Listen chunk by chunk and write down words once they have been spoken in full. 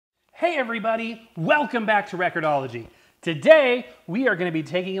Hey everybody, welcome back to Record-ology. Today, we are going to be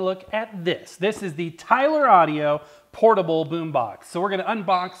taking a look at this. This is the Tyler Audio portable boombox. So we're going to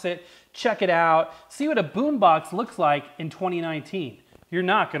unbox it, check it out, see what a boombox looks like in 2019. You're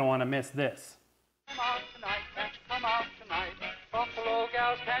not going to want to miss this. Come out tonight, can't you come out tonight? Buffalo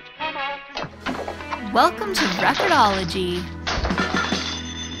gals, can't you come out tonight? Welcome to Record-ology.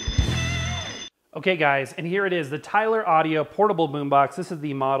 Okay guys, and here it is, the Tyler Audio portable boombox. This is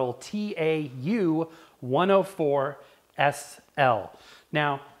the model TAU104-SL.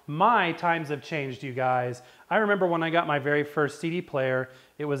 Now, my times have changed, you guys. I remember when I got my very first CD player,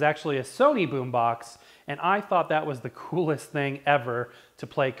 it was actually a Sony boombox, and I thought that was the coolest thing ever to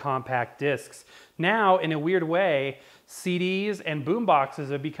play compact discs. Now, in a weird way, CDs and boomboxes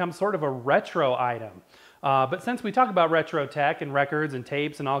have become sort of a retro item. But since we talk about retro tech and records and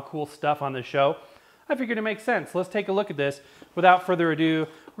tapes and all cool stuff on the show, I figured it makes sense. Let's take a look at this. Without further ado,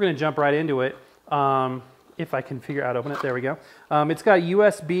 we're going to jump right into it. If I can figure out how to open it, there we go. It's got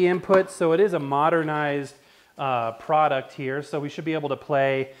USB input, so it is a modernized product here. So we should be able to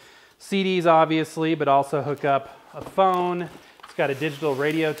play CDs, obviously, but also hook up a phone. It's got a digital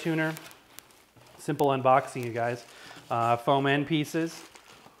radio tuner. Simple unboxing, you guys. Foam end pieces.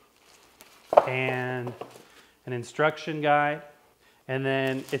 And an instruction guide, and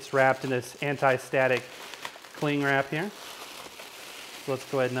then it's wrapped in this anti-static cling wrap here. So let's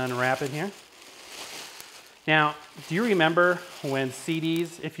go ahead and unwrap it here. Now, do you remember when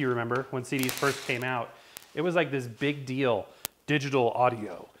CDs, if you remember, when CDs first came out, it was like this big deal, digital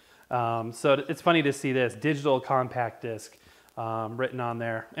audio. So it's funny to see this, digital compact disc written on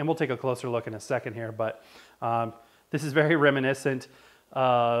there, and we'll take a closer look in a second here, but this is very reminiscent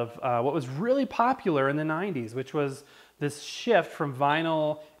of what was really popular in the 90s, which was this shift from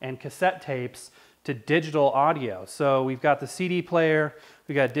vinyl and cassette tapes to digital audio. So we've got the CD player,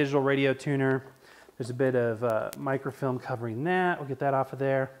 we've got digital radio tuner, there's a bit of microfilm covering that, we'll get that off of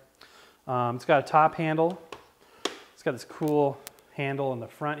there. It's got a top handle, it's got this cool handle in the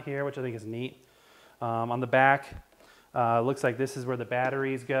front here, which I think is neat. On the back, looks like this is where the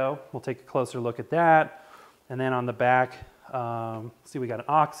batteries go. We'll take a closer look at that. And then on the back, see, we got an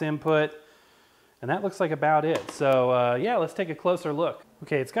aux input, and that looks like about it. So yeah, let's take a closer look.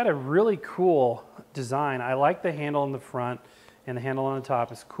 Okay, it's got a really cool design. I like the handle in the front, and the handle on the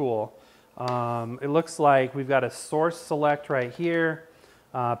top is cool. It looks like we've got a source select right here,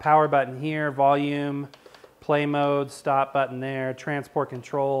 power button here, volume, play mode, stop button there, transport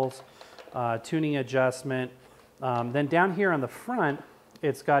controls, tuning adjustment. Then down here on the front,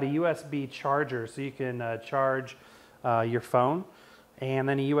 it's got a USB charger, so you can charge your phone, and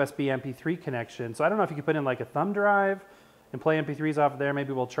then a USB MP3 connection. So I don't know if you could put in like a thumb drive and play MP3s off of there.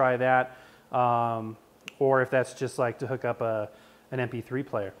 Maybe we'll try that. Or if that's just like to hook up an MP3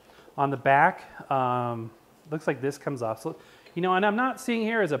 player. On the back, looks like this comes off. So, you know, and I'm not seeing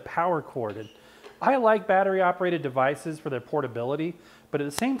here is a power cord. And I like battery operated devices for their portability, but at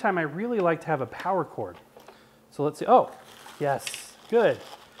the same time, I really like to have a power cord. So let's see. Oh, yes, good.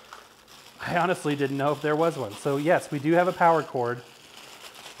 I honestly didn't know if there was one. So yes, we do have a power cord.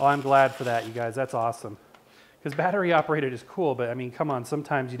 Oh, I'm glad for that, you guys. That's awesome. Because battery operated is cool, but I mean, come on,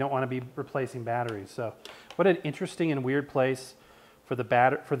 sometimes you don't want to be replacing batteries. So what an interesting and weird place for the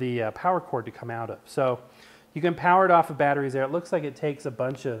power cord to come out of. So you can power it off of batteries there. It looks like it takes a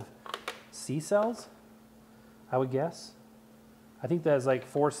bunch of C cells, I would guess. I think there's like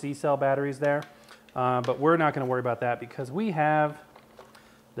 4 C cell batteries there. But we're not going to worry about that because we have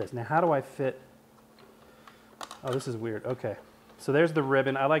this. Now, how do I fit? Oh, this is weird. Okay. So there's the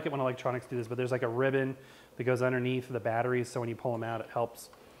ribbon. I like it when electronics do this, but there's like a ribbon that goes underneath the batteries, so when you pull them out, it helps.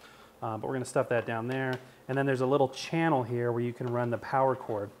 But we're going to stuff that down there. And then there's a little channel here where you can run the power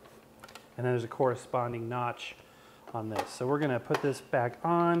cord. And then there's a corresponding notch on this. So we're going to put this back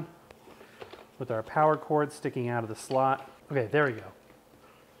on with our power cord sticking out of the slot. Okay, there we go.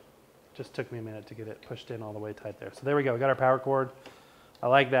 Just took me a minute to get it pushed in all the way tight there. So there we go. We got our power cord. I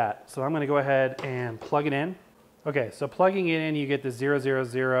like that. So I'm going to go ahead and plug it in. Okay, so plugging it in, you get the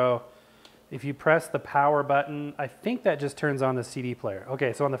 000. If you press the power button, I think that just turns on the CD player.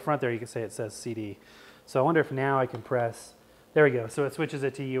 Okay, so on the front there, you can say it says CD. So I wonder if now I can press, there we go. So it switches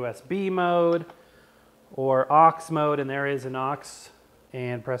it to USB mode or aux mode, and there is an aux.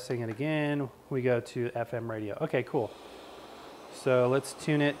 And pressing it again, we go to FM radio. Okay, cool. So let's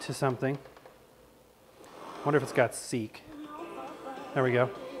tune it to something. I wonder if it's got Seek. There we go.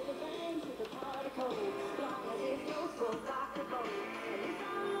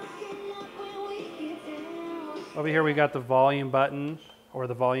 Over here we got the volume button or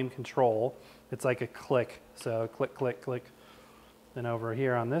the volume control. It's like a click. So click, click, click. Then over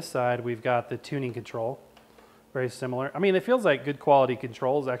here on this side, we've got the tuning control. Very similar. I mean, it feels like good quality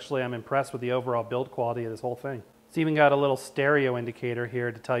controls. Actually, I'm impressed with the overall build quality of this whole thing. It's even got a little stereo indicator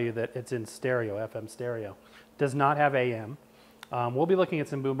here to tell you that it's in stereo, FM stereo. Does not have AM. We'll be looking at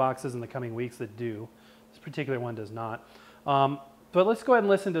some boomboxes in the coming weeks that do. This particular one does not. But let's go ahead and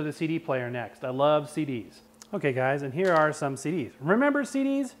listen to the CD player next. I love CDs. Okay guys, and here are some CDs. Remember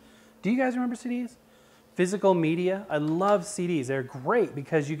CDs? Do you guys remember CDs? Physical media. I love CDs. They're great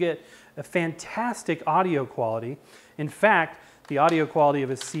because you get a fantastic audio quality. In fact, the audio quality of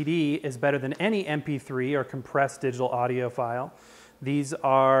a CD is better than any MP3 or compressed digital audio file. These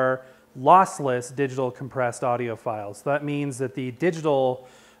are lossless digital compressed audio files. That means that the digital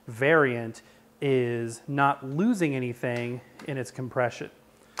variant is not losing anything in its compression.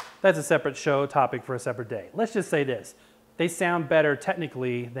 That's a separate show topic for a separate day. Let's just say this. They sound better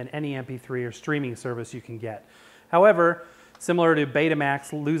technically than any MP3 or streaming service you can get. However, similar to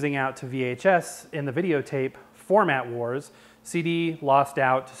Betamax losing out to VHS in the videotape format wars, CD lost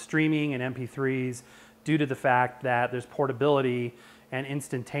out to streaming and MP3s due to the fact that there's portability and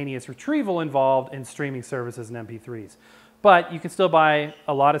instantaneous retrieval involved in streaming services and MP3s. But you can still buy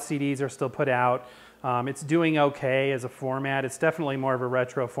a lot of CDs are still put out. It's doing okay as a format. It's definitely more of a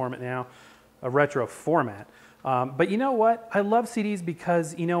retro format now, a retro format. But you know what? I love CDs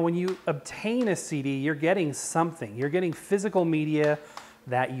because, you know, when you obtain a CD, you're getting something. You're getting physical media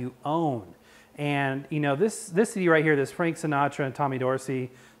that you own. And, you know, this CD right here, this Frank Sinatra and Tommy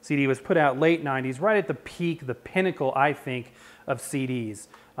Dorsey CD was put out late 90s, right at the peak, the pinnacle, I think, of CDs.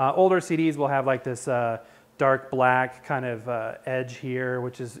 Older CDs will have like this dark black kind of edge here,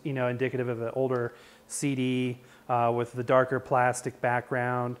 which is, you know, indicative of an older CD with the darker plastic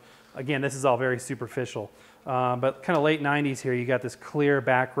background. Again, this is all very superficial. But kind of late 90s here, you got this clear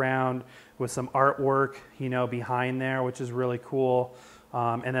background with some artwork, you know, behind there, which is really cool.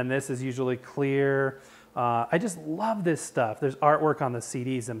 And then this is usually clear. I just love this stuff. There's artwork on the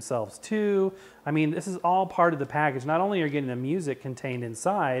CDs themselves too. I mean, this is all part of the package. Not only are you getting the music contained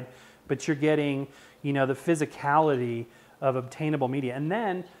inside, but you're getting, you know, the physicality of obtainable media. And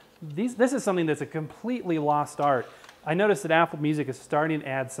then this is something that's a completely lost art. I noticed that Apple Music is starting to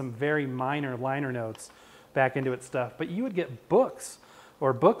add some very minor liner notes back into its stuff, but you would get books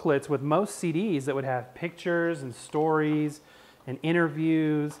or booklets with most CDs that would have pictures and stories and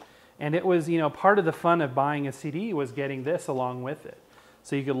interviews. And it was, you know, part of the fun of buying a CD was getting this along with it.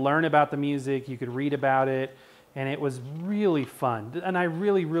 So you could learn about the music, you could read about it, and it was really fun. And I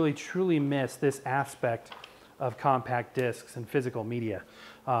really, really, truly miss this aspect of compact discs and physical media.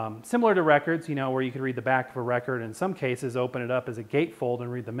 Similar to records, you know, where you could read the back of a record, and in some cases open it up as a gatefold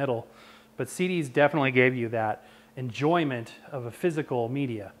and read the middle. But CDs definitely gave you that enjoyment of a physical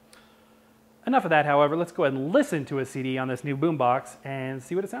media. Enough of that, however, let's go ahead and listen to a CD on this new boombox and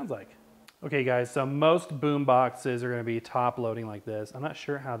see what it sounds like. Okay guys, so most boomboxes are going to be top loading like this. I'm not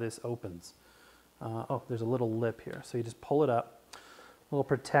sure how this opens. Oh, there's a little lip here. So you just pull it up. A little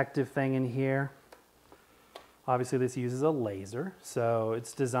protective thing in here. Obviously this uses a laser, so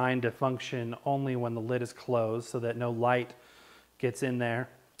it's designed to function only when the lid is closed so that no light gets in there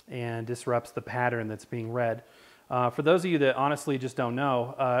and disrupts the pattern that's being read. For those of you that honestly just don't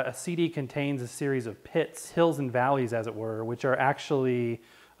know, a CD contains a series of pits, hills and valleys as it were, which are actually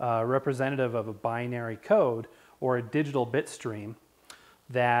representative of a binary code or a digital bit stream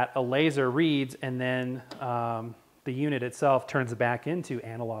that a laser reads, and then the unit itself turns it back into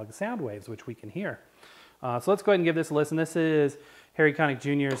analog sound waves, which we can hear. So let's go ahead and give this a listen. This is Harry Connick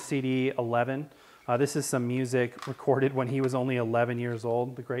Jr.'s CD 11. This is some music recorded when he was only 11 years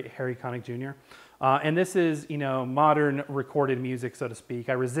old, the great Harry Connick Jr. And this is, you know, modern recorded music, so to speak.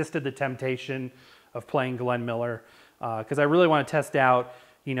 I resisted the temptation of playing Glenn Miller because I really want to test out,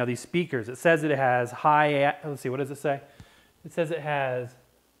 you know, these speakers. It says that it has let's see, what does it say? It says it has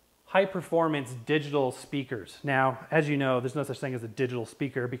high performance digital speakers. Now, as you know, there's no such thing as a digital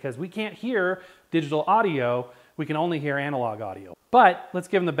speaker because we can't hear digital audio. We can only hear analog audio. But let's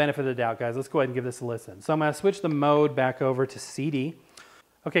give them the benefit of the doubt, guys. Let's go ahead and give this a listen. So I'm going to switch the mode back over to CD.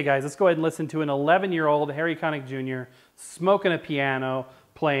 Okay, guys, let's go ahead and listen to an 11-year-old Harry Connick Jr. smoking a piano,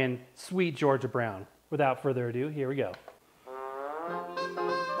 playing Sweet Georgia Brown. Without further ado, here we go.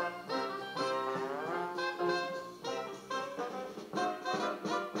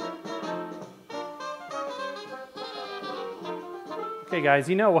 Okay guys,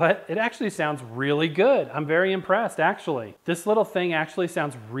 you know what? It actually sounds really good. I'm very impressed, actually. This little thing actually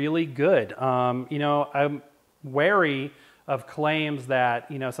sounds really good. You know, I'm wary of claims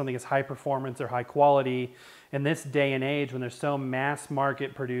that, you know, something is high performance or high quality in this day and age when there's so mass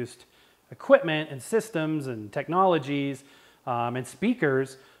market produced equipment and systems and technologies and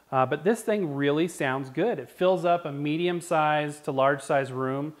speakers, but this thing really sounds good. It fills up a medium-sized to large-size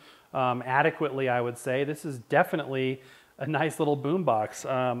room adequately, I would say. This is definitely a nice little boombox.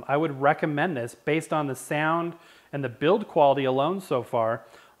 I would recommend this based on the sound and the build quality alone so far.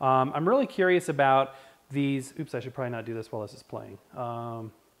 I'm really curious about these. Oops, I should probably not do this while this is playing.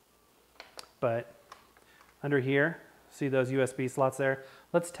 But under here, see those USB slots there?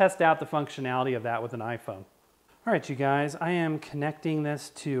 Let's test out the functionality of that with an iPhone. All right, you guys, I am connecting this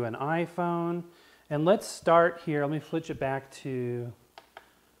to an iPhone. And let's start here. Let me switch it back to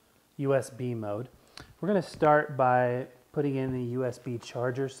USB mode. We're going to start by putting in the USB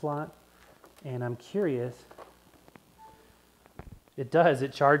charger slot. And I'm curious. It does.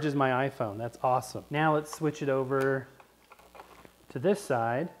 It charges my iPhone. That's awesome. Now let's switch it over to this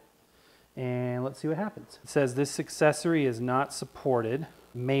side. And let's see what happens. It says this accessory is not supported.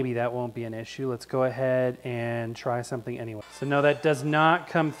 Maybe that won't be an issue. Let's go ahead and try something anyway. So no, that does not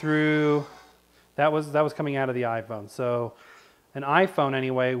come through. That was coming out of the iPhone. So an iPhone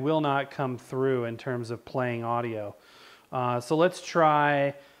anyway will not come through in terms of playing audio. So let's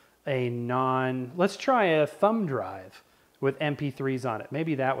try a thumb drive with MP3s on it.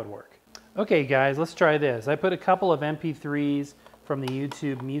 Maybe that would work. Okay guys, let's try this. I put a couple of MP3s from the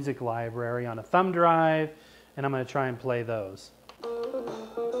YouTube music library on a thumb drive, and I'm going to try and play those.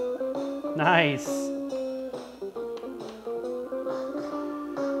 Nice. Oh,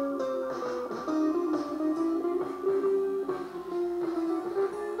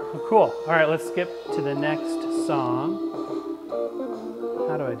 cool. All right, let's skip to the next song.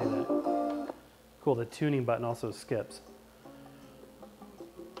 How do I do that? Cool, the tuning button also skips.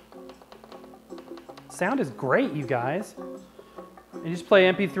 Sound is great, you guys. And you just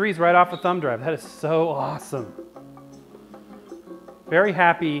play MP3s right off a thumb drive. That is so awesome. Very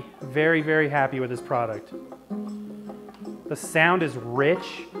happy, very, very happy with this product. The sound is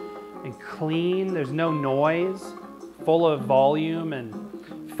rich and clean. There's no noise, full of volume and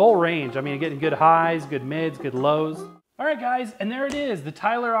full range. I mean, you're getting good highs, good mids, good lows. All right, guys, and there it is, the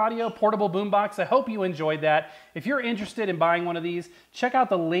Tyler Audio Portable Boombox. I hope you enjoyed that. If you're interested in buying one of these, check out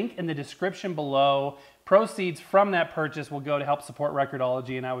the link in the description below. Proceeds from that purchase will go to help support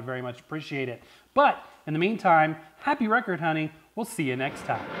Record-ology, and I would very much appreciate it. But in the meantime, happy record hunting. We'll see you next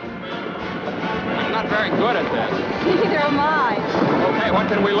time. I'm not very good at this. Neither am I. Okay, what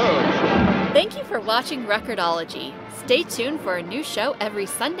can we lose? Thank you for watching Record-ology. Stay tuned for a new show every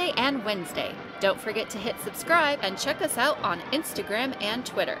Sunday and Wednesday. Don't forget to hit subscribe and check us out on Instagram and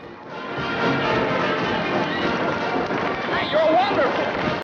Twitter. Hey, you're wonderful!